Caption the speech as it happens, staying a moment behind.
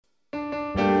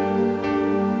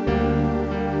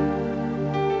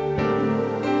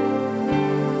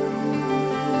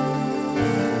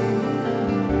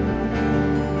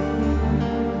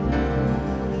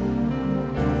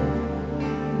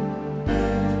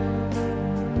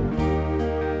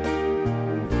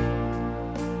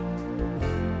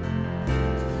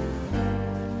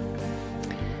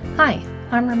Hi,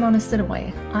 I'm Ramona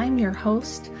Sidaway. I'm your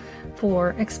host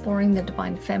for Exploring the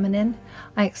Divine Feminine.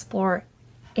 I explore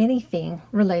anything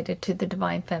related to the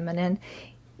Divine Feminine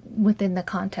within the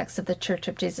context of the Church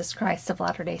of Jesus Christ of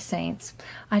Latter-day Saints.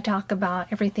 I talk about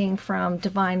everything from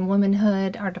divine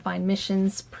womanhood, our divine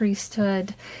missions,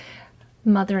 priesthood,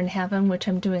 Mother in Heaven, which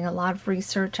I'm doing a lot of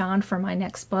research on for my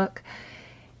next book.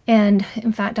 And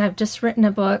in fact, I've just written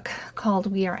a book called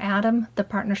We Are Adam, the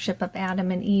partnership of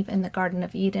Adam and Eve in the Garden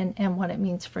of Eden and what it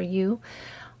means for you.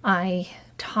 I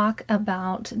talk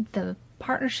about the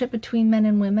partnership between men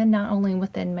and women, not only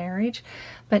within marriage,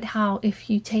 but how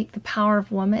if you take the power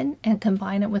of woman and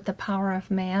combine it with the power of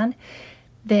man,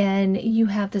 then you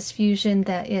have this fusion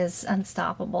that is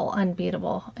unstoppable,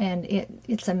 unbeatable, and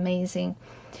it's amazing.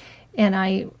 And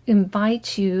I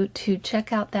invite you to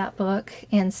check out that book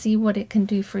and see what it can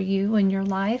do for you in your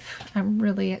life. I'm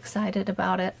really excited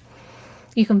about it.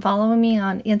 You can follow me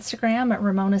on Instagram at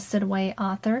Ramona Sidaway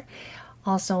Author,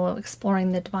 also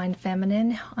Exploring the Divine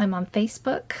Feminine. I'm on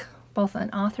Facebook, both an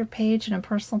author page and a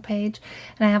personal page.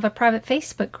 And I have a private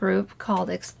Facebook group called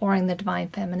Exploring the Divine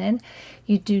Feminine.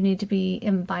 You do need to be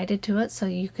invited to it, so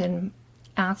you can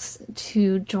ask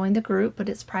to join the group, but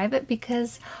it's private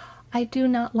because I do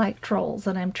not like trolls,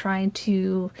 and I'm trying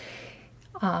to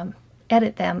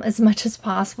edit them as much as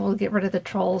possible to get rid of the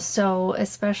trolls. So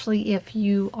especially if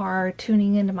you are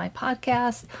tuning into my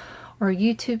podcast or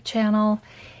YouTube channel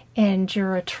and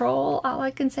you're a troll, all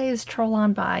I can say is troll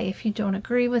on by. If you don't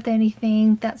agree with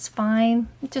anything, that's fine.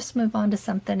 Just move on to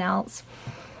something else.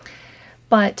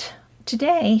 But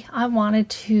today I wanted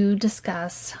to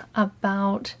discuss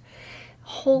about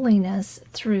holiness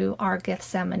through our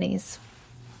Gethsemanes.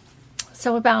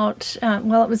 So it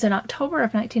was in October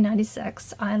of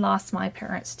 1996, I lost my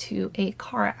parents to a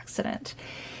car accident.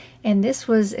 And this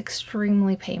was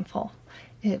extremely painful.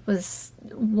 It was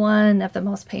one of the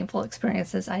most painful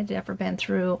experiences I'd ever been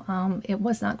through. It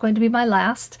was not going to be my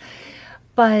last,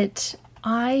 but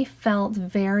I felt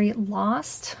very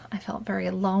lost. I felt very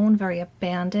alone, very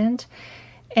abandoned.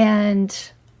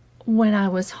 And when I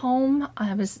was home,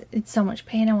 I was in so much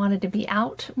pain. I wanted to be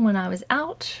out. When I was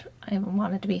out, I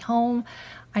wanted to be home.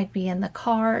 I'd be in the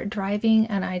car driving,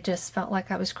 and I just felt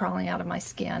like I was crawling out of my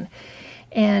skin.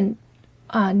 And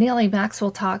Neal A.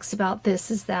 Maxwell talks about this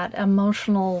as that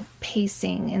emotional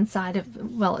pacing inside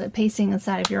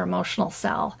of your emotional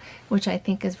cell, which I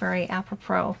think is very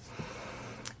apropos.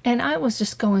 And I was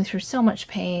just going through so much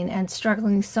pain and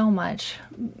struggling so much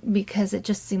because it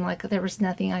just seemed like there was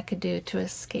nothing I could do to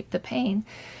escape the pain.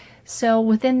 So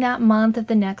within that month of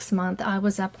the next month, I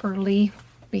was up early,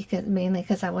 mainly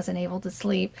because I wasn't able to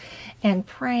sleep, and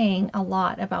praying a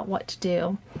lot about what to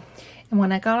do. And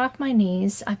when I got off my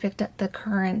knees, I picked up the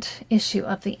current issue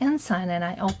of the Ensign and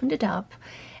I opened it up,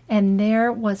 and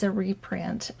there was a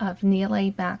reprint of Neal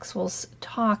A. Maxwell's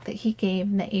talk that he gave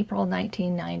in the April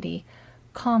 1990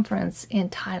 conference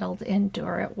entitled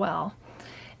Endure It Well.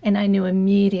 And I knew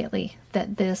immediately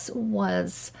that this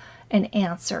was an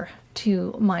answer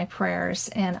to my prayers,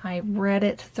 and I read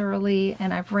it thoroughly,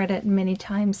 and I've read it many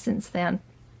times since then.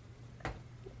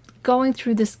 Going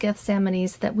through this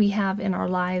Gethsemanes that we have in our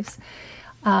lives,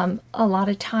 a lot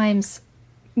of times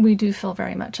we do feel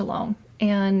very much alone,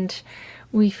 and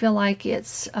we feel like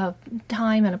it's a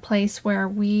time and a place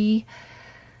where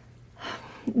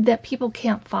that people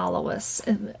can't follow us,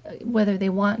 whether they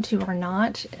want to or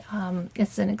not.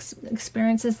 It's an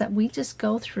experiences that we just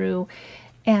go through,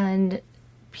 and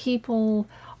people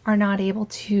are not able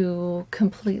to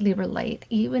completely relate.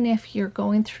 Even if you're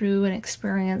going through an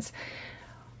experience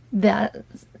that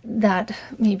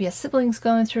maybe a sibling's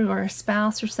going through or a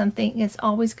spouse or something, it's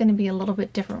always going to be a little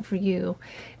bit different for you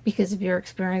because of your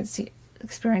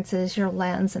experiences, your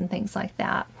lens, and things like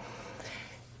that.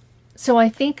 So I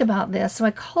think about this. So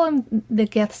I call them the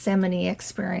Gethsemane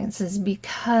experiences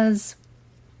because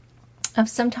of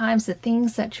sometimes the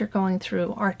things that you're going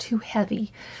through are too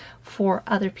heavy for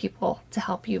other people to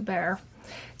help you bear.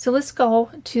 So let's go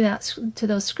to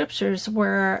those scriptures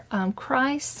where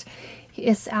Christ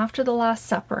is after the Last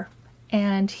Supper,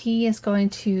 and he is going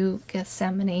to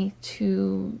Gethsemane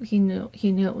he knew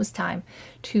it was time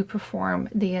to perform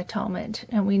the atonement.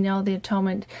 And we know the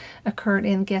atonement occurred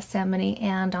in Gethsemane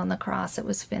and on the cross. It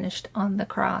was finished on the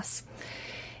cross.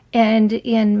 And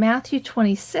in Matthew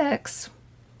 26,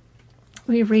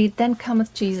 we read, "Then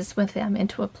cometh Jesus with them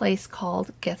into a place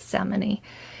called Gethsemane,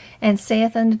 and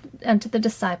saith unto the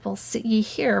disciples, Sit ye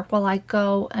here while I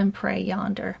go and pray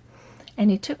yonder. And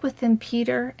he took with him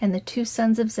Peter and the two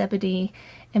sons of Zebedee,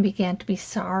 and began to be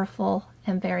sorrowful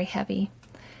and very heavy.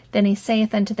 Then he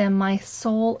saith unto them, My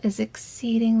soul is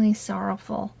exceedingly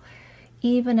sorrowful,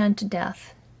 even unto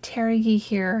death. tarry ye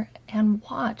here and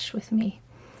watch with me.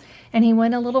 And he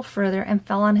went a little further and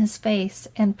fell on his face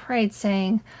and prayed,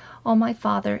 saying, O my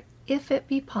Father, if it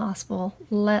be possible,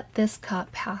 let this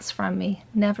cup pass from me.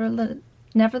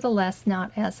 Nevertheless,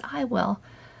 not as I will,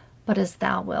 but as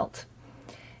thou wilt.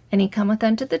 And he cometh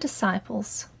unto the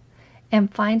disciples,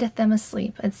 and findeth them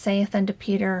asleep, and saith unto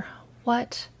Peter,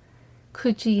 What?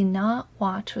 Could ye not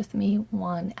watch with me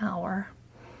 1 hour?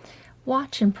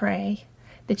 Watch and pray,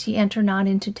 that ye enter not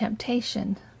into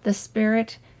temptation. The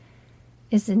spirit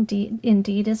is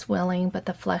indeed is willing, but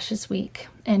the flesh is weak.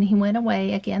 And he went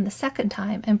away again the second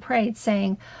time, and prayed,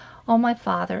 saying, O my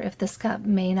Father, if this cup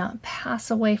may not pass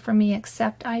away from me,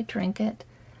 except I drink it,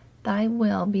 thy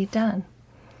will be done.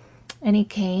 And he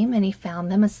came, and he found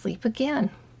them asleep again,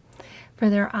 for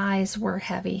their eyes were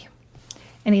heavy.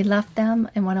 And he left them,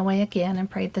 and went away again, and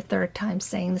prayed the third time,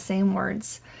 saying the same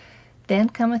words. Then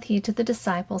cometh he to the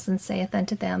disciples, and saith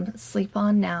unto them, Sleep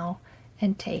on now,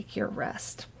 and take your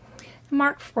rest. In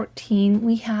Mark 14,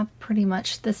 we have pretty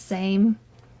much the same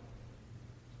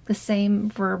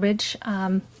verbiage,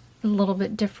 a little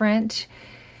bit different,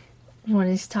 when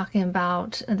he's talking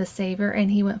about the Savior.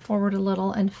 And he went forward a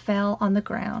little, and fell on the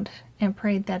ground, and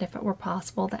prayed that if it were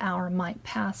possible, the hour might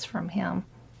pass from him.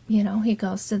 He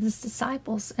goes to his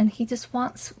disciples, and he just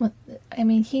wants,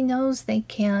 he knows they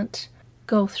can't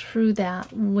go through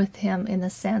that with him, in the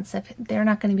sense of they're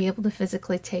not going to be able to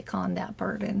physically take on that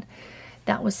burden.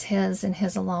 That was his and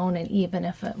his alone, and even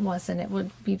if it wasn't, it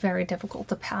would be very difficult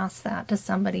to pass that to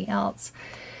somebody else.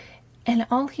 And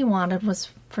all he wanted was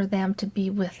for them to be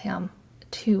with him,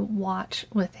 to watch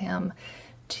with him,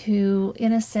 to,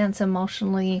 in a sense,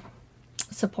 emotionally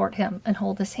support him and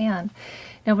hold his hand.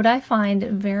 Now, what I find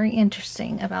very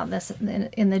interesting about this,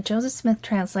 in the Joseph Smith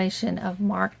translation of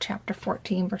Mark chapter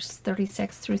 14, verses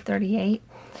 36 through 38,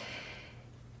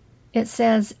 it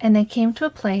says, And they came to a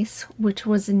place which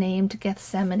was named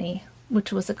Gethsemane,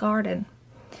 which was a garden.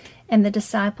 And the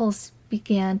disciples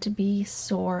began to be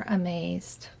sore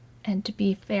amazed, and to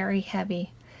be very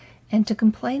heavy, and to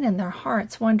complain in their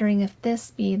hearts, wondering if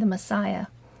this be the Messiah.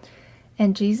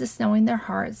 And Jesus, knowing their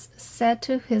hearts, said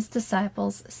to his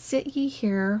disciples, Sit ye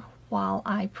here while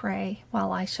I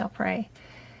shall pray.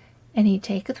 And he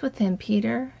taketh with him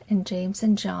Peter and James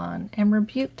and John, and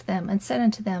rebuked them, and said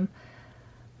unto them,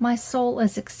 My soul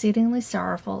is exceedingly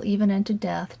sorrowful, even unto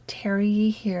death. Tarry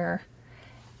ye here,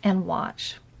 and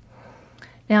watch.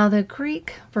 Now, the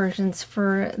Greek versions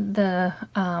for the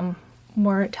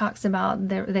where it talks about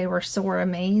they were sore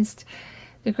amazed,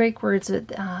 the Greek words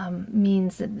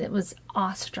means that it was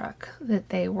awestruck, that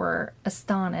they were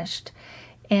astonished,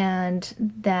 and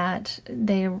that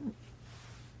they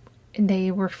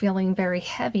were feeling very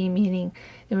heavy, meaning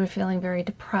they were feeling very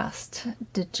depressed,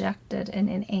 dejected, and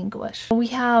in anguish. We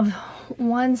have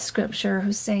one scripture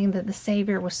who's saying that the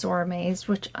Savior was sore amazed,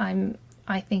 which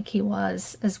I think he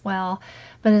was as well,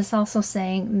 but it's also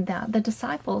saying that the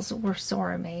disciples were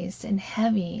sore amazed and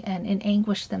heavy and in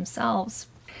anguish themselves.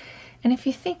 And if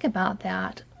you think about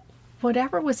that,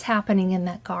 whatever was happening in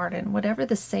that garden, whatever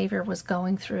the Savior was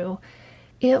going through,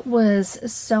 it was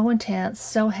so intense,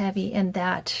 so heavy, and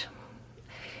that,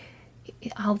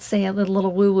 I'll say a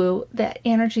little woo-woo, that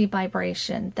energy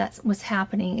vibration that was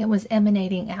happening, it was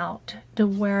emanating out to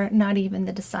where not even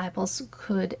the disciples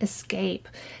could escape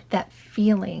that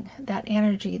feeling, that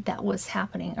energy that was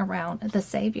happening around the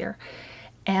Savior.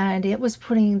 And it was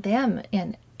putting them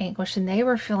in anguish, and they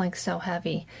were feeling so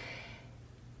heavy.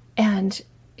 And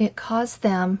it caused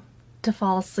them to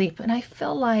fall asleep. And I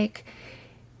feel like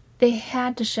they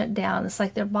had to shut down. It's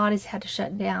like their bodies had to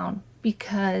shut down,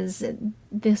 because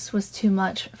this was too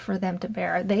much for them to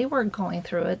bear. They were going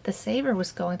through it. The Savior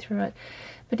was going through it.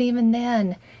 But even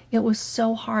then, it was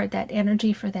so hard, that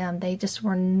energy for them. They just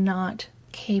were not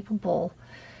capable,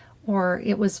 or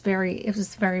it was very,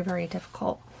 very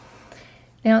difficult.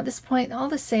 Now, at this point, all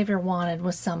the Savior wanted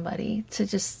was somebody to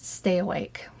just stay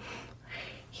awake.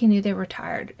 He knew they were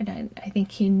tired, and I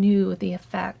think he knew the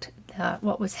effect that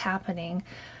what was happening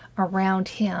around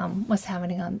him was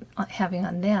having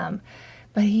on them,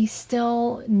 but he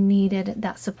still needed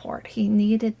that support. He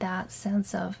needed that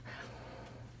sense of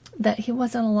that he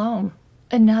wasn't alone.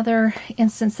 Another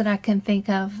instance that I can think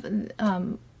of,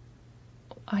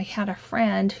 I had a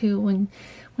friend who,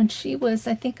 when she was,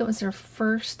 I think it was her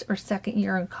first or second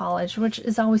year in college, which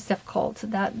is always difficult.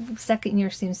 That second year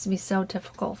seems to be so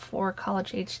difficult for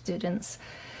college-age students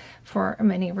for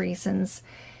many reasons.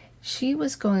 She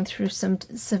was going through some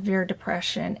severe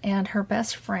depression, and her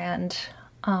best friend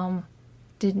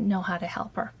didn't know how to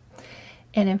help her.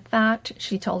 And in fact,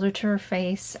 she told her to her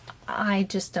face, I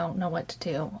just don't know what to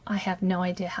do. I have no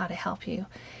idea how to help you.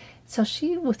 So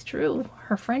she withdrew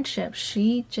her friendship.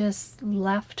 She just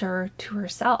left her to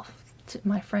herself,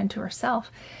 my friend to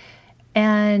herself.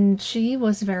 And she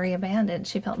was very abandoned.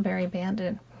 She felt very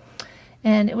abandoned.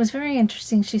 And it was very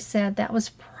interesting. She said that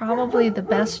was probably the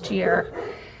best year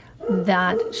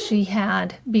that she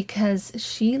had, because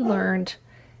she learned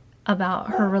about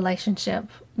her relationship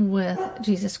with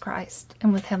Jesus Christ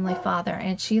and with Heavenly Father.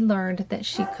 And she learned that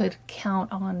she could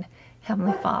count on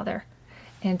Heavenly Father.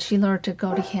 And she learned to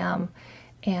go to Him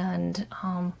and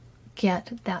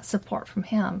get that support from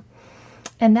Him.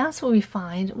 And that's what we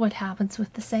find what happens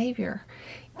with the Savior,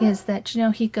 is that,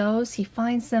 He goes, He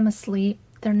finds them asleep.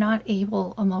 They're not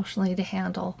able emotionally to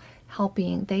handle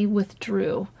helping. They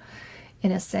withdrew,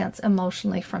 in a sense,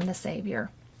 emotionally from the Savior.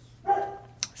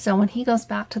 So when He goes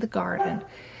back to the garden,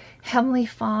 Heavenly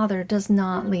Father does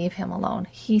not leave Him alone.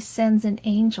 He sends an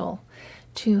angel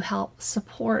to help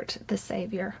support the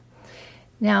Savior.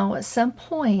 Now, at some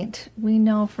point, we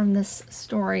know from this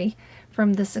story,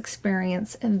 from this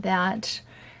experience, that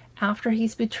after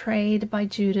He's betrayed by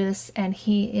Judas and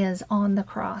He is on the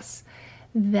cross,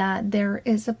 that there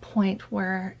is a point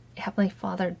where Heavenly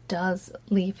Father does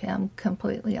leave Him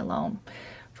completely alone.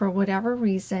 For whatever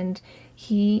reason,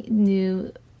 He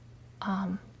knew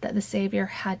that the Savior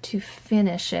had to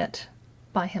finish it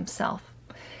by Himself.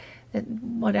 That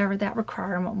whatever that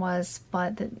requirement was,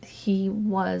 but that He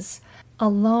was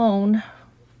alone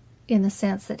in the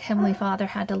sense that Heavenly Father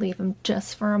had to leave Him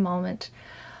just for a moment.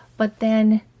 But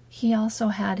then He also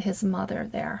had His mother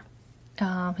there.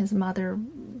 His mother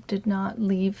did not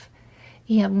leave.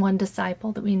 He had one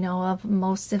disciple that we know of.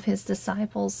 Most of His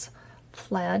disciples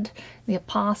fled. The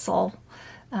apostle,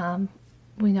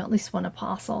 we know at least one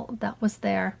apostle that was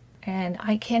there. And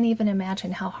I can't even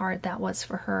imagine how hard that was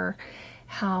for her,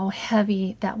 how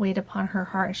heavy that weighed upon her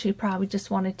heart. She probably just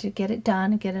wanted to get it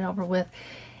done and get it over with.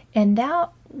 And that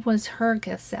was her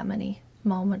Gethsemane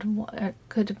moment. It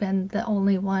could have been the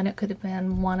only one. It could have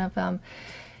been one of them.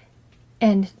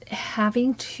 And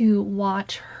having to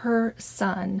watch her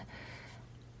son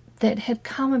that had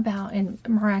come about in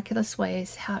miraculous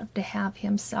ways, to have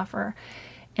him suffer,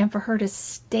 and for her to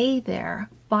stay there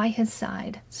by his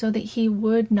side so that he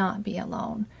would not be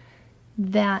alone,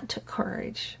 that took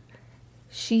courage.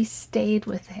 She stayed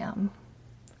with him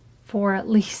for at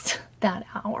least that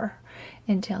hour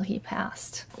until he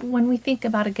passed. When we think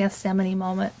about a Gethsemane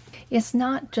moment, it's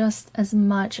not just as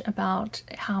much about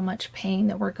how much pain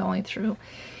that we're going through.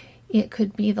 It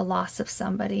could be the loss of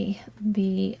somebody,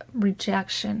 the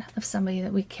rejection of somebody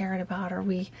that we cared about or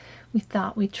we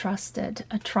thought we trusted,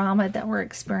 a trauma that we're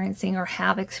experiencing or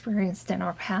have experienced in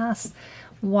our past,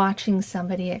 watching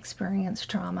somebody experience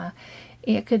trauma.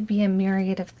 It could be a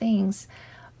myriad of things,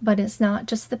 but it's not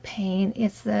just the pain.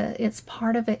 It's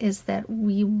part of it is that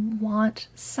we want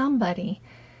somebody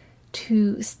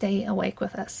to stay awake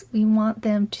with us. We want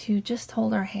them to just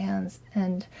hold our hands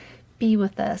and be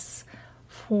with us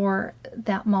for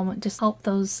that moment. Just help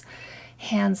those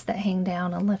hands that hang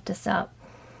down and lift us up.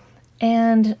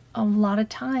 And a lot of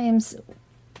times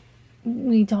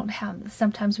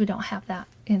sometimes we don't have that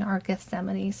in our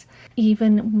Gethsemanes.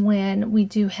 Even when we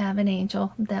do have an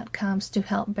angel that comes to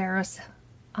help bear us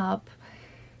up,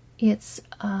 it's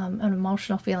an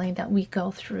emotional feeling that we go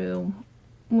through.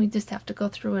 We just have to go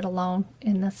through it alone,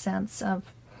 in the sense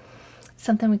of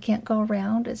something we can't go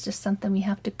around. It's just something we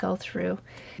have to go through.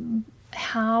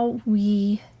 How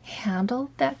we handle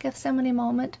that Gethsemane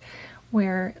moment,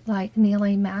 where, like Neal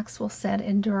A. Maxwell said,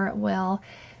 endure it well,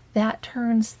 that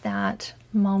turns that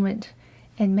moment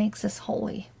and makes us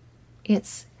holy.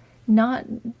 It's not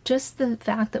just the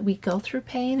fact that we go through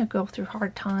pain or go through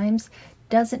hard times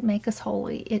doesn't make us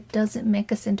holy. It doesn't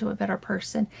make us into a better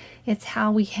person. It's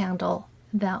how we handle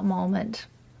that moment.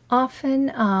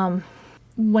 Often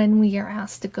when we are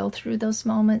asked to go through those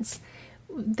moments,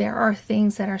 there are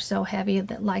things that are so heavy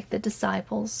that, like the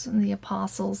disciples and the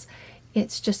apostles,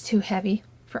 it's just too heavy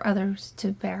for others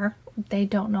to bear. They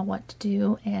don't know what to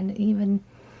do, and even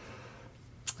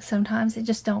sometimes they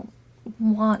just don't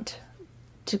want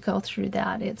to go through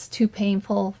that. It's too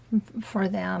painful for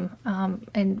them,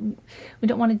 and we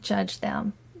don't want to judge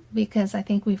them, because I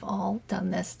think we've all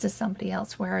done this to somebody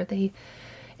else where they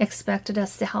expected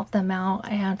us to help them out,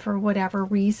 and for whatever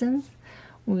reason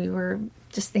we were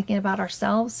just thinking about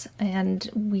ourselves and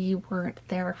we weren't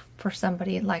there for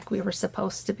somebody like we were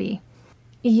supposed to be.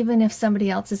 Even if somebody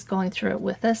else is going through it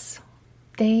with us,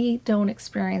 they don't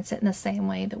experience it in the same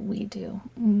way that we do,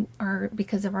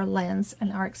 because of our lens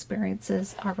and our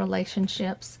experiences, our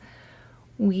relationships.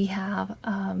 We have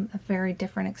a very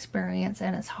different experience,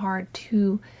 and it's hard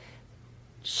to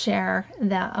share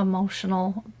that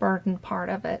emotional burden part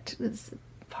of it.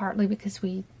 partly because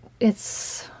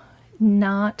it's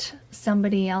not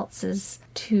somebody else's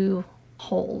to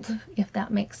hold, if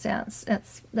that makes sense.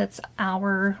 That's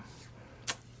our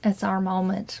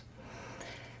moment.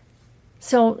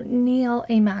 So Neal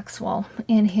A. Maxwell,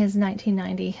 in his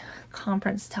 1990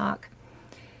 conference talk,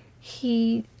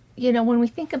 he, when we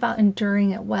think about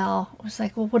enduring it well, it's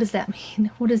like, well, what does that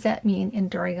mean? What does that mean,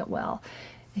 enduring it well?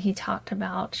 He talked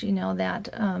about,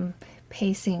 that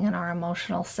pacing in our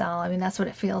emotional cell. I mean, that's what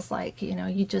it feels like.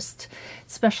 You just,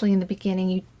 especially in the beginning,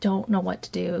 you don't know what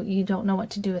to do. You don't know what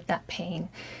to do with that pain.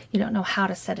 You don't know how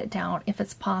to set it down, if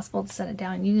it's possible to set it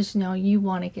down. You just know you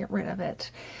want to get rid of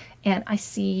it. And I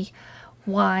see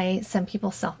why some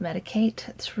people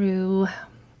self-medicate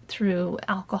through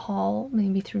alcohol,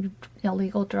 maybe through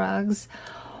illegal drugs,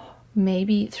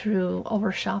 maybe through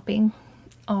over shopping,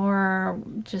 or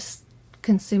just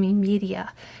consuming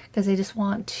media, because they just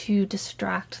want to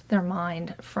distract their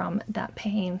mind from that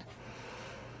pain.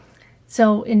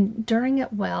 So enduring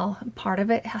it well, part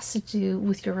of it has to do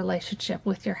with your relationship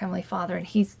with your Heavenly Father, and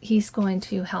he's going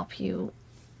to help you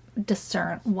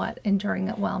discern what enduring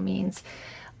it well means.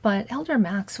 But Elder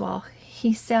Maxwell,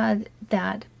 he said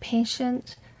that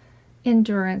patient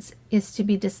endurance is to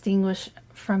be distinguished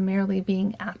from merely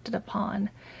being acted upon.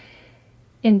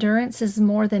 Endurance is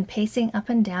more than pacing up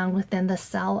and down within the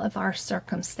cell of our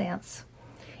circumstance.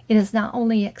 It is not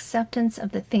only acceptance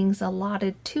of the things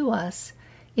allotted to us,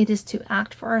 it is to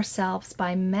act for ourselves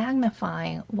by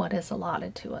magnifying what is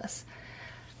allotted to us.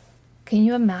 Can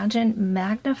you imagine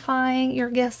magnifying your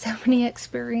Gethsemane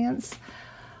experience?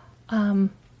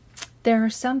 There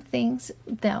are some things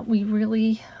that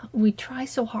we try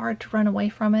so hard to run away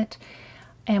from it,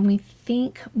 and we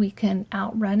think we can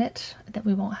outrun it, that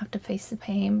we won't have to face the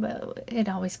pain, but it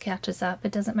always catches up.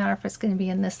 It doesn't matter if it's going to be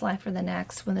in this life or the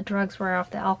next. When the drugs wear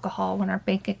off, the alcohol, when our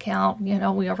bank account,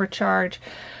 we overcharge,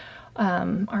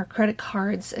 our credit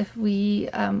cards, if we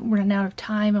run out of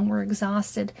time and we're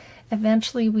exhausted,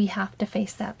 eventually we have to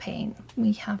face that pain.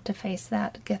 We have to face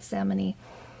that Gethsemane.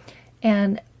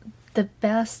 And the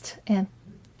best and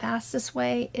fastest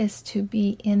way is to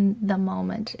be in the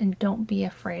moment, and don't be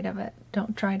afraid of it.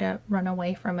 Don't try to run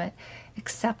away from it.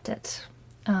 Accept it.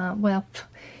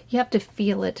 You have to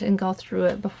feel it and go through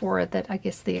it before that, I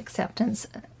guess, the acceptance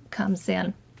comes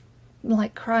in.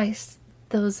 Like Christ,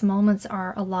 those moments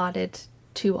are allotted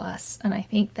to us, and I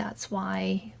think that's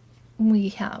why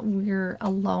we're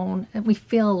alone. We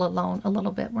feel alone a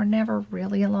little bit. We're never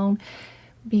really alone,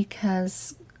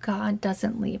 because God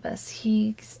doesn't leave us.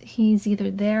 He's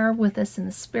either there with us in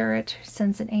the spirit,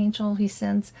 sends an angel, he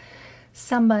sends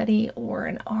somebody or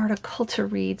an article to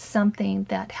read, something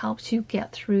that helps you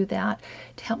get through that,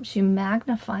 helps you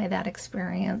magnify that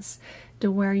experience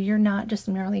to where you're not just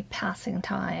merely passing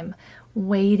time,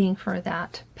 waiting for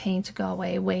that pain to go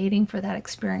away, waiting for that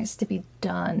experience to be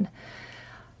done.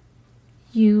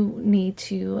 You need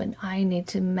to, and I need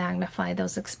to, magnify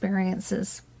those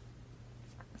experiences.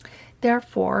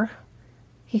 Therefore,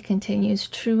 he continues,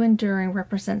 true enduring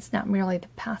represents not merely the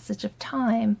passage of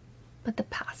time, but the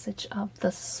passage of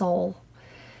the soul.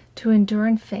 To endure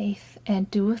in faith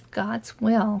and do with God's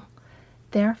will,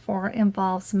 therefore,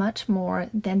 involves much more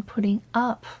than putting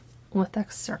up with a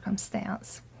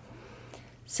circumstance.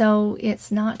 So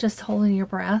it's not just holding your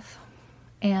breath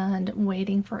and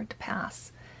waiting for it to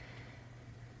pass,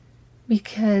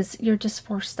 because you're just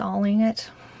forestalling it.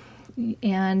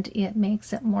 And it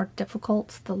makes it more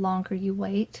difficult the longer you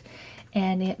wait,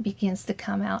 and it begins to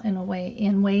come out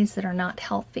in ways that are not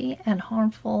healthy and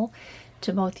harmful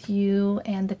to both you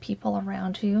and the people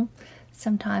around you.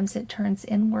 Sometimes it turns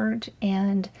inward,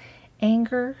 and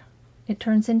it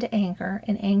turns into anger,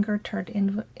 and anger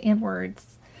turned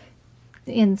inwards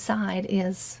inside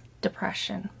is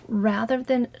depression. Rather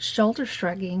than shoulder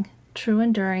shrugging, true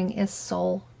enduring is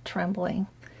soul trembling.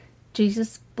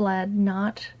 Jesus bled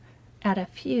not at a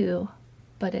few,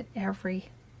 but at every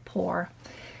pore.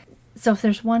 So if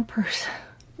there's one person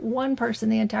in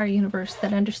the entire universe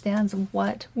that understands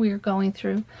what we're going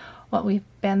through, what we've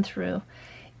been through,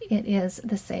 it is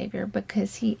the Savior,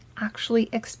 because he actually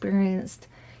experienced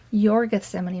your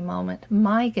Gethsemane moment,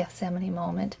 my Gethsemane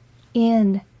moment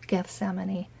in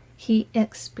Gethsemane. He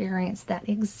experienced that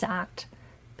exact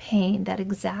pain, that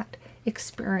exact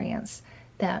experience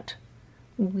that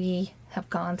we have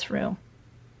gone through.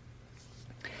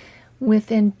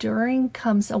 With enduring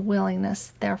comes a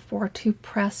willingness, therefore, to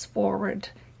press forward,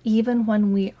 even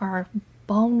when we are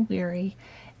bone weary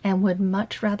and would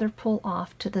much rather pull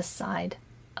off to the side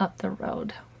of the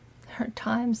road. There are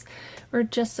times we're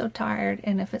just so tired,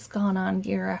 and if it's gone on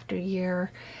year after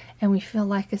year, and we feel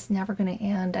like it's never going to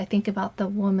end. I think about the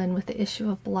woman with the issue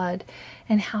of blood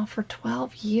and how for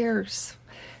 12 years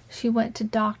she went to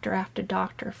doctor after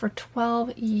doctor. For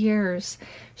 12 years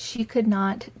she could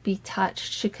not be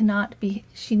touched.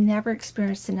 She never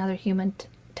experienced another human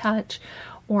touch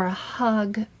or a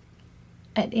hug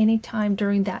at any time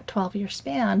during that 12-year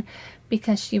span,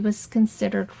 because she was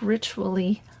considered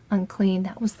ritually unclean.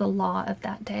 That was the law of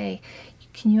that day.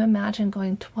 Can you imagine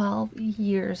going 12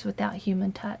 years without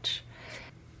human touch?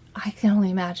 I can only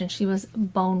imagine. She was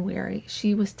bone weary.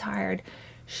 She was tired.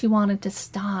 She wanted to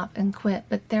stop and quit,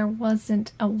 but there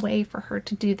wasn't a way for her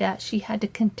to do that. She had to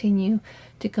continue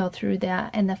to go through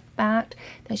that. And the fact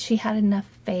that she had enough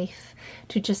faith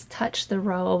to just touch the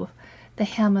robe, the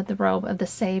hem of the robe of the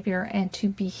Savior, and to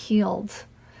be healed.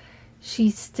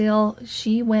 She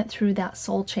went through that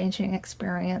soul-changing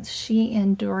experience. She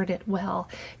endured it well,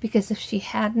 because if she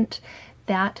hadn't,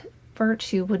 that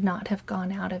virtue would not have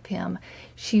gone out of him.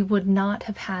 She would not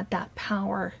have had that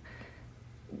power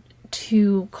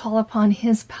to call upon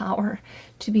his power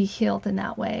to be healed in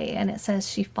that way. And it says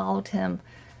she followed him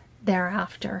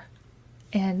thereafter,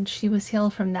 and she was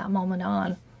healed from that moment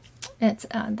on.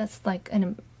 That's like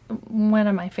one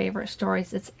of my favorite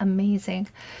stories. It's amazing.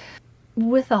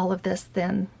 With all of this,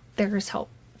 then, there is hope.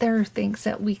 There are things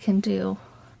that we can do.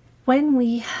 When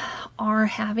we are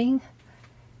having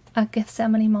a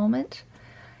Gethsemane moment,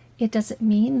 it doesn't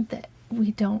mean that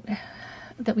we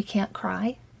can't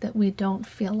cry, that we don't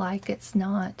feel like that it's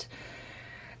not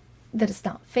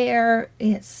fair.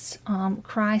 It's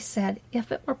Christ said, if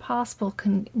it were possible,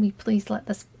 can we please let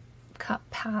this cup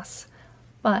pass?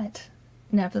 But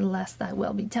nevertheless, thy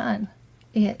will be done.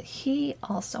 He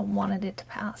also wanted it to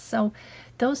pass. So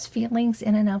those feelings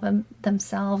in and of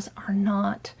themselves are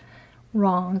not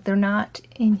wrong. They're not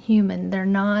inhuman. They're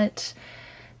not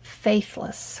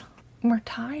faithless. We're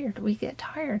tired. We get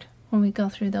tired when we go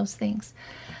through those things.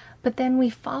 But then we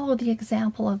follow the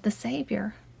example of the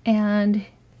Savior. And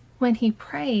when he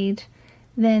prayed,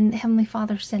 then Heavenly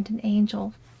Father sent an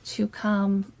angel to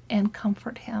come and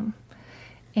comfort him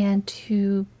and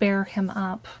to bear him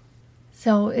up.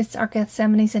 So it's our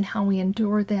Gethsemanes and how we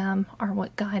endure them are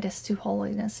what guide us to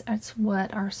holiness. That's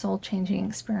what our soul-changing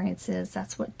experience is.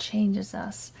 That's what changes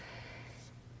us,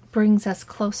 brings us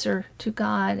closer to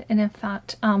God. And in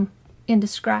fact, in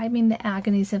describing the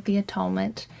agonies of the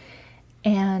atonement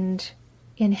and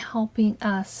in helping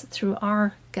us through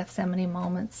our Gethsemane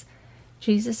moments,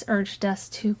 Jesus urged us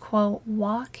to, quote,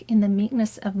 walk in the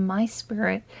meekness of my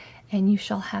spirit, and you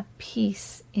shall have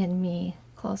peace in me,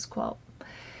 close quote.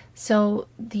 So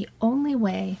the only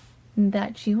way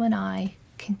that you and I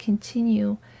can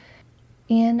continue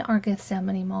in our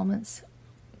Gethsemane moments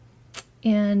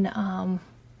in a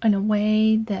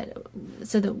way that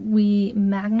so that we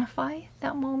magnify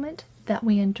that moment, that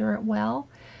we endure it well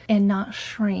and not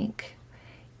shrink,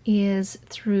 is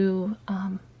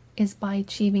by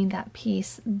achieving that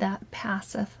peace that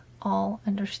passeth all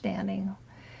understanding.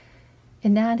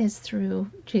 And that is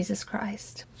through Jesus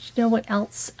Christ. You know what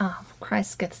else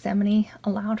Christ's Gethsemane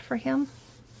allowed for him?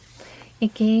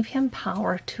 It gave him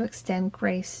power to extend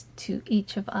grace to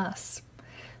each of us,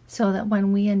 so that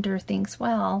when we endure things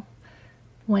well,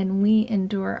 when we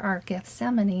endure our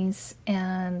Gethsemanes,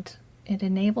 and it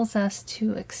enables us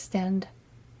to extend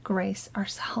grace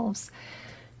ourselves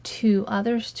to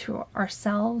others, to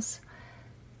ourselves,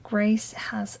 grace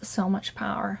has so much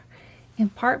power. In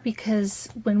part because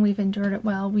when we've endured it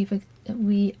well,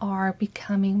 we are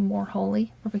becoming more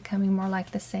holy. We're becoming more like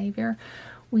the Savior.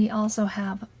 We also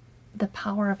have the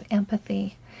power of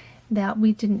empathy that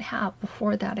we didn't have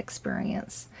before that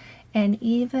experience. And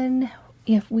even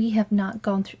if we have not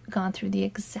gone through the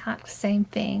exact same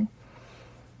thing,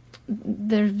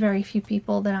 there's very few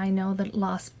people that I know that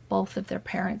lost both of their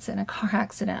parents in a car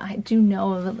accident. I do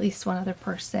know of at least one other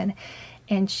person,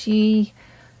 and she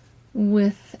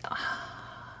was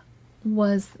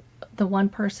the one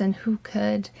person who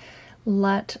could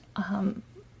let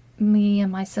me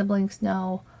and my siblings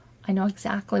know, I know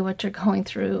exactly what you're going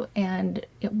through. And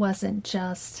it wasn't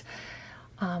just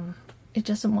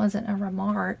wasn't a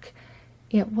remark.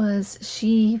 It was,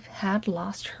 she had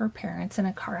lost her parents in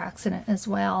a car accident as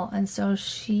well. And so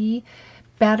she,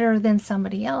 better than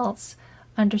somebody else,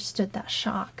 understood that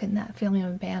shock and that feeling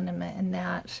of abandonment and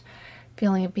that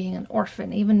feeling of being an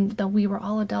orphan, even though we were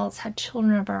all adults, had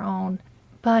children of our own.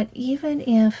 But even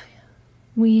if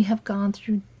we have gone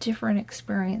through different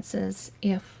experiences,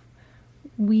 if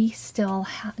we still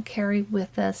carry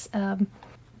with us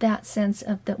that sense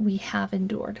of that we have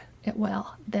endured it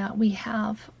well, that we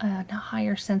have a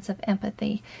higher sense of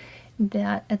empathy,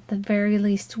 that at the very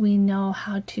least we know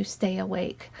how to stay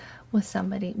awake with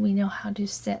somebody. We know how to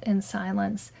sit in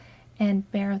silence and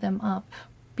bear them up,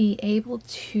 be able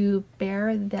to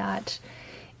bear that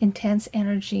intense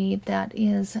energy that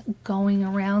is going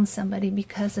around somebody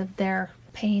because of their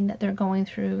pain that they're going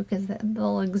through, because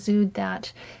they'll exude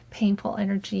that painful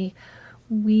energy.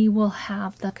 We will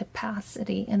have the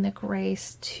capacity and the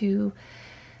grace to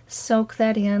soak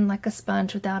that in like a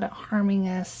sponge without it harming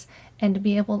us, and to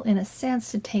be able, in a sense,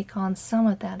 to take on some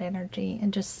of that energy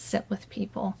and just sit with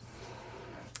people.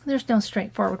 There's no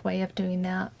straightforward way of doing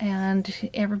that, and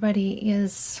everybody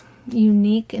is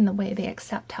unique in the way they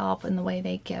accept help and the way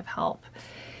they give help.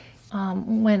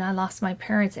 When I lost my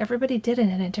parents, everybody did it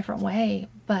in a different way,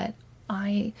 but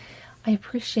I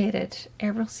appreciated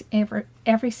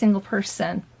every single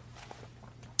person.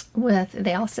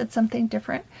 They all said something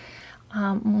different.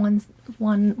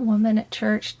 One woman at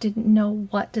church didn't know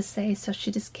what to say, so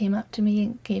she just came up to me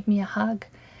and gave me a hug,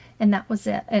 and that was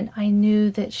it. And I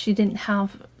knew that she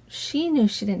knew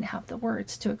she didn't have the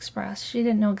words to express. She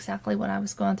didn't know exactly what I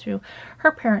was going through.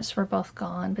 Her parents were both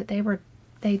gone, but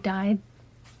they died,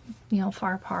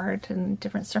 far apart in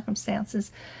different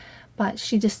circumstances. But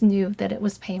she just knew that it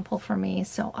was painful for me.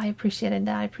 So I appreciated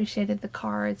that. I appreciated the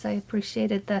cards. I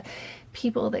appreciated the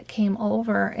people that came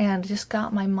over and just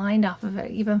got my mind off of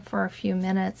it, even for a few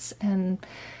minutes. And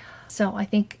so I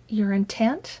think your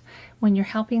intent when you're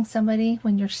helping somebody,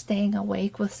 when you're staying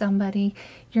awake with somebody,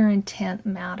 your intent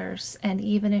matters. And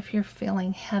even if you're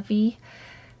feeling heavy,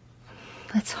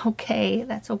 that's okay.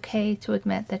 That's okay to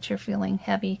admit that you're feeling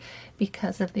heavy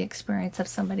because of the experience of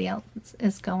somebody else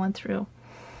is going through.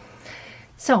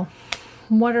 So,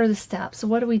 what are the steps?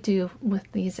 What do we do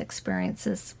with these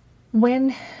experiences?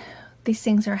 When these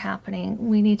things are happening,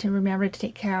 we need to remember to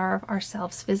take care of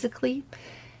ourselves physically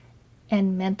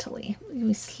and mentally.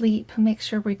 We sleep, make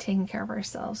sure we're taking care of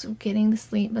ourselves. Getting the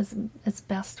sleep as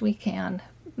best we can.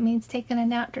 It means taking a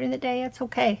nap during the day. It's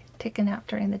okay. Take a nap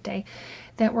during the day.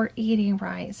 That we're eating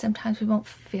right. Sometimes we won't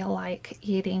feel like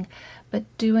eating, but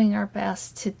doing our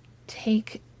best to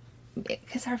take,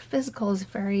 because our physical is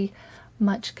very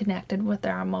much connected with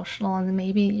our emotional, and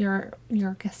maybe your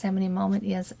Gethsemane moment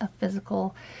is a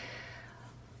physical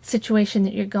situation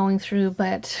that you're going through,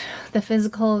 but the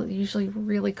physical usually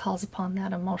really calls upon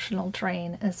that emotional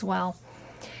drain as well.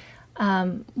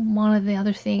 One of the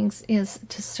other things is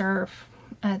to serve.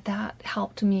 That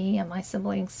helped me and my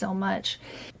siblings so much.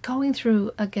 Going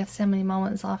through a Gethsemane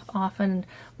moment is often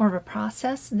more of a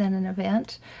process than an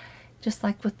event. Just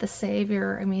like with the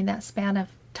Savior, that span of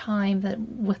time that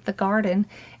with the garden,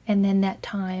 and then that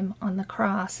time on the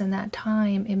cross, and that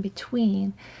time in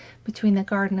between the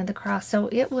garden and the cross. So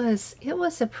it was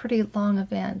a pretty long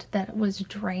event that was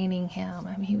draining him.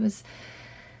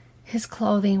 His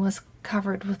clothing was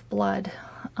covered with blood,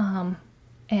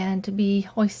 and to be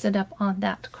hoisted up on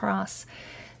that cross.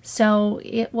 So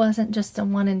it wasn't just a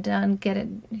one and done, get it,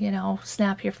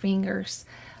 snap your fingers.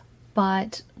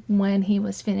 But when he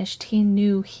was finished, he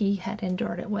knew he had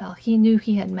endured it well. He knew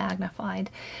he had magnified,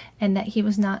 and that he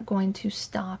was not going to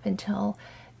stop until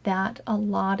that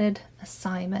allotted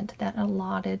assignment, that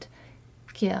allotted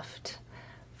gift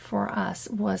for us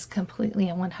was completely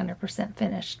and 100%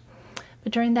 finished.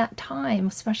 But during that time,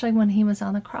 especially when he was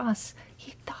on the cross,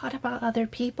 he thought about other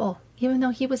people, even though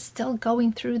he was still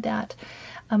going through that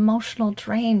emotional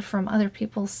drain from other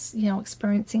people's,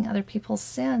 experiencing other people's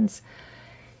sins.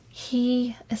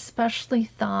 He especially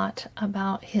thought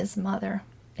about his mother,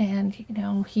 and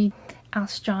he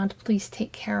asked John to please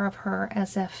take care of her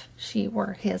as if she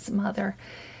were his mother.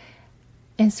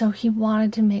 And so he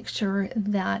wanted to make sure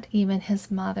that even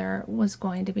his mother was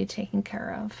going to be taken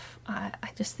care of. I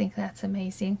just think that's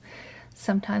amazing.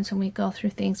 Sometimes when we go through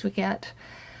things, we get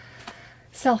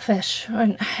selfish,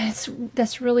 and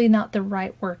that's really not the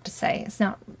right word to say. It's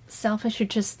not selfish.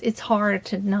 It's hard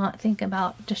to not think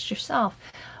about just yourself.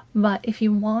 But if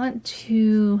you want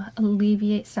to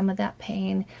alleviate some of that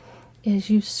pain, is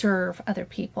you serve other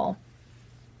people.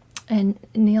 And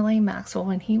Neal A. Maxwell,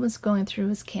 when he was going through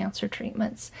his cancer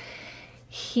treatments,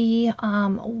 he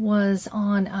was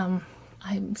on,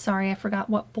 I'm sorry, I forgot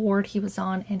what board he was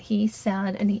on, and he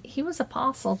said, and he was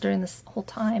apostle during this whole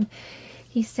time,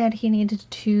 he said he needed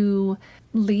to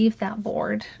leave that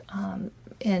board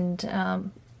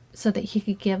and so that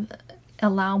he could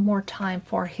allow more time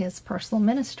for his personal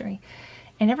ministry.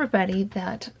 And everybody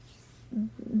that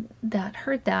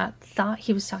heard that thought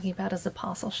he was talking about his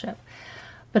apostleship,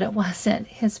 but it wasn't.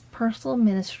 His personal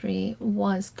ministry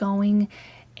was going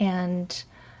and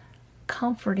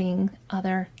comforting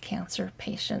other cancer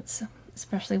patients,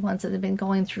 especially ones that had been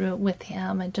going through it with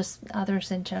him, and just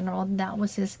others in general. That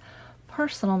was his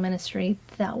personal ministry.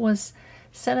 That was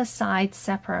set aside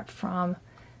separate from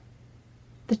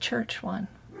the church one,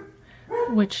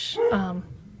 which I'm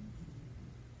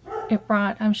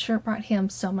sure it brought him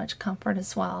so much comfort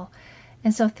as well.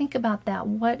 And so think about that.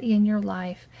 What in your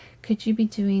life could you be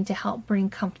doing to help bring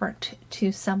comfort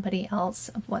to somebody else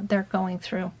of what they're going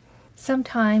through?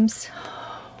 Sometimes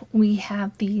we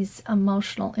have these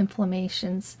emotional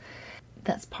inflammations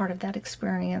that's part of that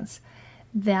experience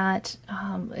that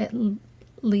it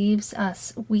leaves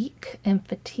us weak and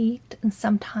fatigued, and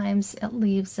sometimes it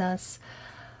leaves us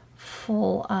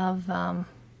full of,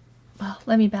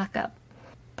 let me back up.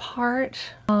 Part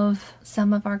of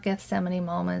some of our Gethsemane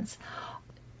moments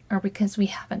are because we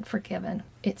haven't forgiven.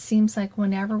 It seems like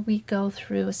whenever we go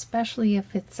through, especially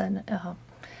if it's an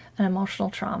emotional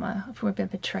trauma, if we've been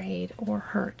betrayed or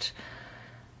hurt,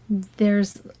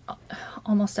 there's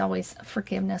almost always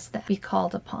forgiveness that we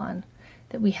called upon,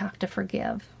 that we have to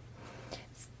forgive,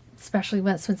 especially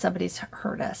when somebody's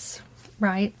hurt us,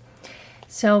 right?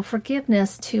 So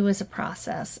forgiveness too is a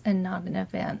process and not an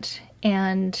event,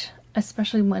 and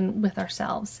especially when with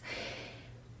ourselves.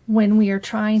 When we are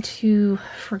trying to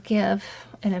forgive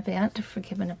an event, to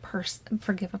forgive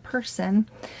a person,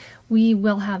 we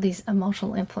will have these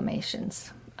emotional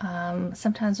inflammations.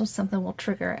 Sometimes something will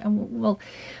trigger, and we'll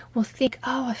think,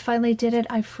 oh, I finally did it.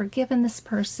 I've forgiven this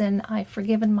person. I've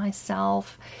forgiven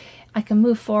myself. I can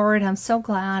move forward. I'm so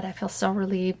glad. I feel so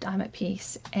relieved. I'm at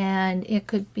peace. And it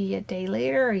could be a day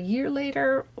later, a year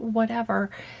later, whatever.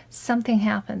 Something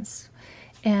happens,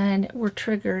 and we're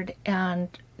triggered, and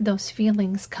those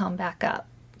feelings come back up,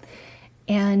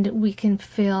 and we can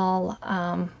feel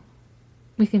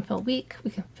weak.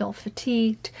 We can feel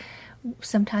fatigued.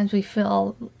 Sometimes we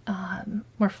feel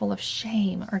we're full of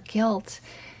shame or guilt,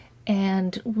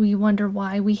 and we wonder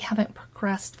why we haven't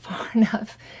progressed far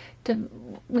enough.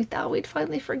 We thought we'd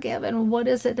finally forgive, and what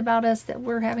is it about us that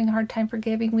we're having a hard time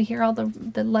forgiving? We hear all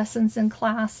the lessons in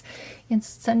class, in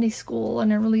Sunday school,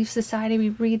 and in Relief Society. We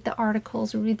read the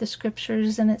articles, we read the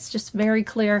scriptures, and it's just very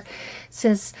clear. It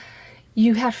says,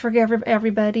 you have to forgive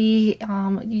everybody.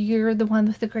 You're the one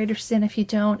with the greater sin if you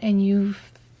don't, and you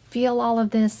feel all of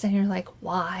this, and you're like,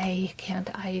 why can't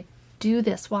I do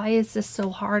this? Why is this so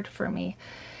hard for me?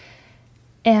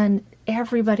 And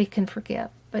everybody can forgive,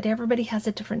 but everybody has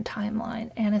a different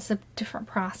timeline, and it's a different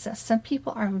process. Some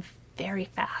people are very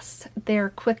fast. They're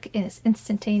quick and it's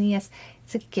instantaneous.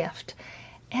 It's a gift.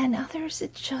 And others,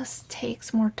 it just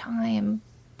takes more time,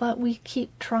 but we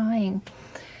keep trying.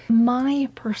 My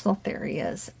personal theory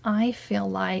is I feel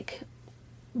like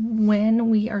when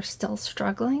we are still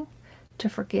struggling to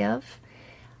forgive,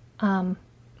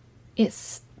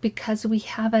 it's because we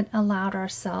haven't allowed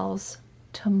ourselves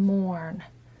to mourn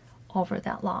over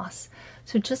that loss.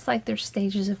 So just like there's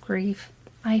stages of grief,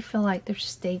 I feel like there's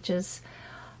stages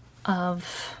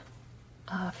of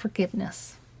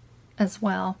forgiveness as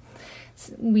well.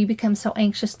 We become so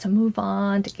anxious to move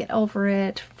on, to get over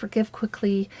it, forgive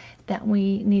quickly, that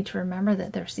we need to remember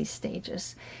that there's these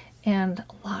stages. And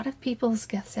a lot of people's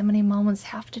Gethsemane moments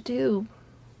have to do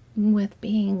with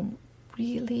being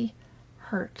really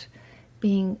hurt,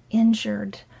 being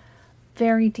injured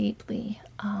very deeply,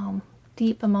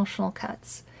 deep emotional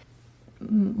cuts.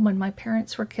 When my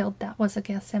parents were killed, that was a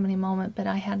Gethsemane moment, but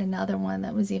I had another one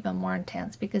that was even more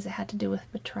intense because it had to do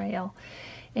with betrayal.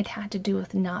 It had to do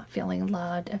with not feeling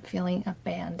loved and feeling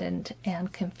abandoned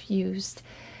and confused.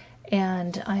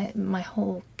 And my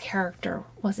whole character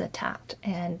was attacked,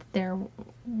 and there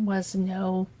was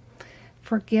no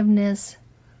forgiveness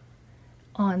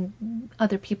on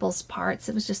other people's parts.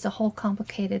 It was just a whole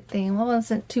complicated thing. Well, it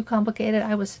wasn't too complicated.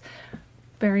 I was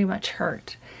very much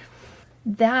hurt.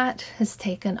 That has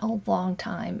taken a long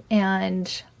time,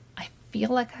 and I feel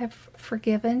like I've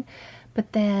forgiven,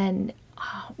 but then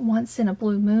once in a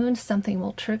blue moon, something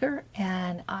will trigger,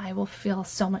 and I will feel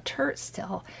so much hurt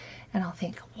still. And I'll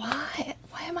think, why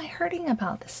am I hurting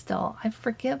about this still? I've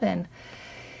forgiven.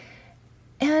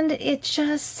 And it's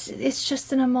just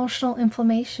an emotional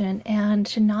inflammation, and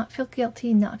to not feel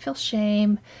guilty, not feel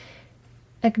shame,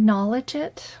 acknowledge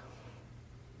it,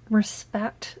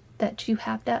 respect that you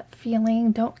have that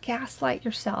feeling. Don't gaslight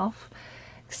yourself.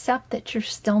 Accept that you're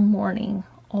still mourning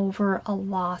over a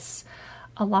loss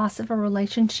of a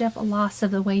relationship, a loss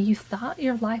of the way you thought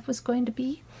your life was going to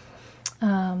be,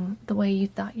 the way you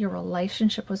thought your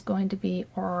relationship was going to be,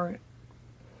 or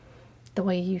the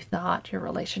way you thought your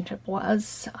relationship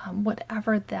was,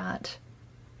 whatever that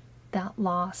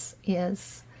loss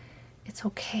is. It's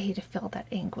okay to feel that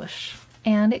anguish,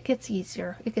 and it gets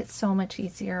easier. It gets so much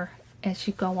easier as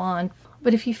you go on.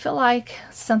 But if you feel like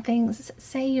something,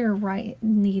 say you're right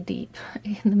knee deep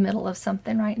in the middle of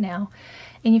something right now,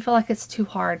 and you feel like it's too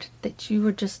hard, that you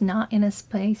are just not in a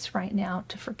space right now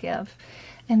to forgive.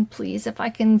 And please, if I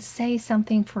can say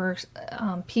something for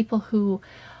people who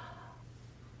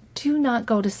do not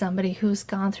go to somebody who's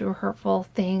gone through a hurtful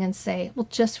thing and say, well,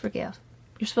 just forgive.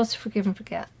 You're supposed to forgive and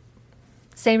forget.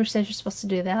 Savior says you're supposed to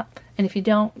do that. And if you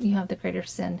don't, you have the greater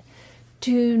sin.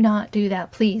 Do not do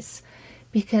that, please.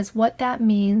 Because what that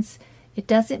means, it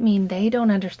doesn't mean they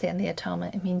don't understand the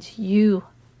atonement. It means you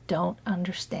don't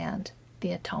understand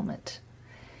the atonement.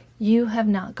 You have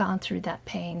not gone through that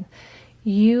pain.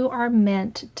 You are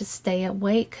meant to stay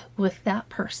awake with that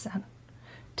person,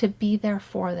 to be there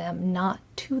for them, not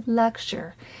to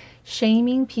lecture.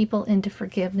 Shaming people into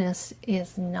forgiveness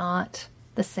is not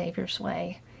the Savior's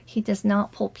way. He does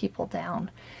not pull people down.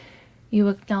 You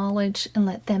acknowledge and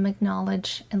let them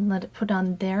acknowledge and let it put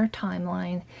on their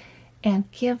timeline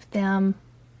and give them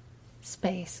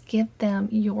space. Give them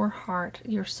your heart,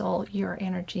 your soul, your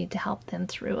energy to help them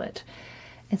through it.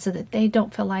 And so that they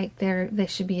don't feel like they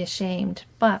should be ashamed.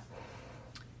 But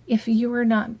if you're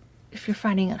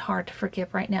finding it hard to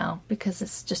forgive right now because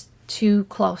it's just too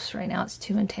close right now, it's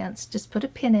too intense, just put a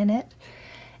pin in it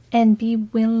and be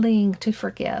willing to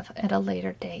forgive at a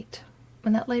later date.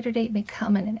 When that later date may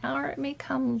come in an hour, it may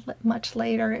come much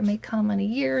later, it may come in a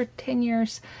year, 10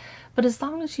 years. But as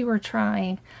long as you are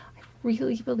trying, I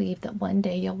really believe that one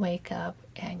day you'll wake up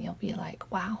and you'll be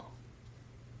like, wow,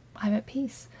 I'm at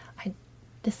peace.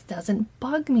 This doesn't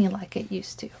bug me like it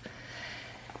used to.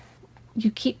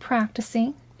 You keep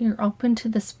practicing. You're open to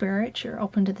the Spirit. You're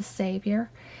open to the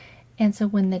Savior. And so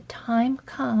when the time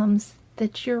comes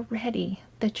that you're ready,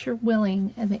 that you're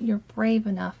willing, and that you're brave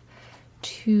enough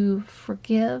to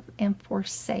forgive and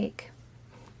forsake,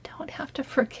 don't have to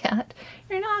forget.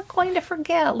 You're not going to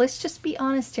forget. Let's just be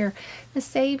honest here. The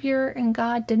Savior and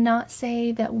God did not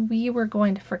say that we were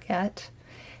going to forget.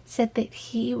 He said that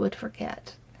He would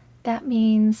forget. That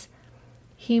means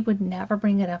He would never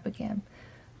bring it up again.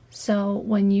 So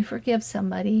when you forgive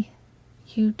somebody,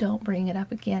 you don't bring it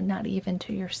up again, not even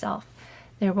to yourself.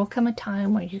 There will come a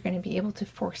time where you're going to be able to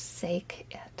forsake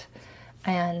it.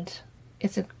 And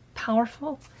it's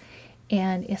powerful.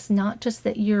 And it's not just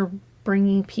that you're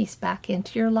bringing peace back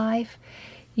into your life.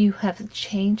 You have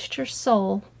changed your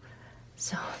soul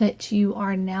so that you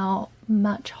are now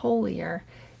much holier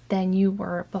than you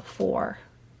were before.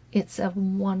 It's a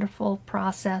wonderful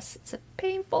process. It's a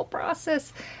painful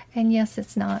process. And yes,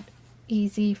 it's not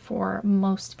easy for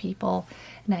most people.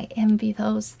 And I envy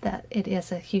those that it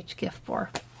is a huge gift for.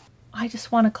 I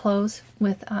just want to close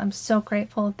with, I'm so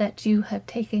grateful that you have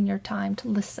taken your time to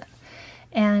listen.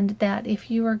 And that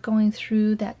if you are going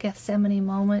through that Gethsemane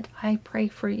moment, I pray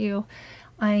for you.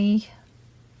 I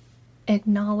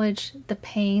acknowledge the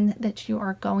pain that you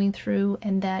are going through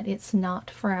and that it's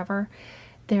not forever.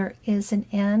 There is an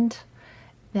end,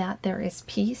 that there is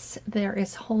peace, there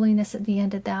is holiness at the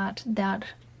end of that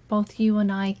both you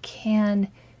and I can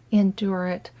endure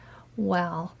it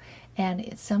well.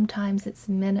 And sometimes it's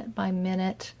minute by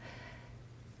minute,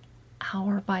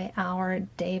 hour by hour,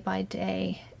 day by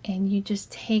day, and you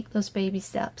just take those baby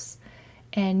steps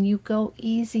and you go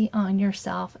easy on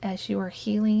yourself as you are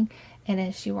healing and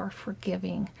as you are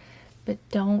forgiving. But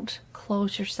don't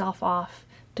close yourself off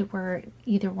to where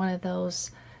either one of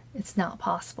those, it's not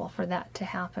possible for that to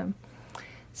happen.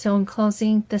 So in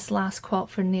closing, this last quote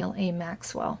from Neal A.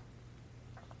 Maxwell.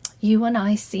 You and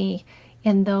I see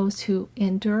in those who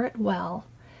endure it well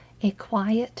a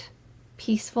quiet,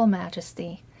 peaceful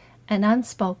majesty, an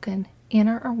unspoken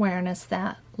inner awareness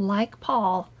that, like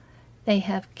Paul, they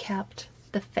have kept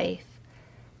the faith,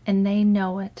 and they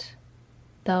know it,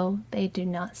 though they do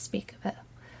not speak of it.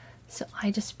 So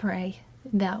I just pray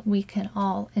that we can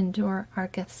all endure our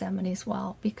Gethsemanes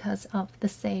well because of the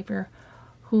Savior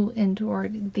who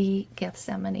endured the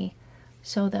Gethsemane,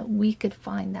 so that we could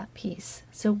find that peace,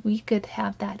 so we could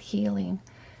have that healing,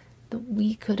 that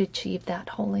we could achieve that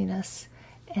holiness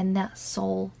and that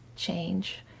soul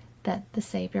change that the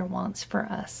Savior wants for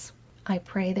us. I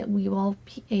pray that we will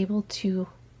be able to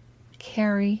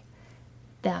carry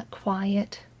that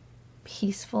quiet,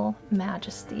 peaceful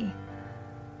majesty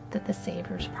that the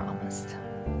Savior's promised.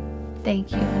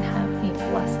 Thank you and have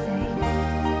a blessed day.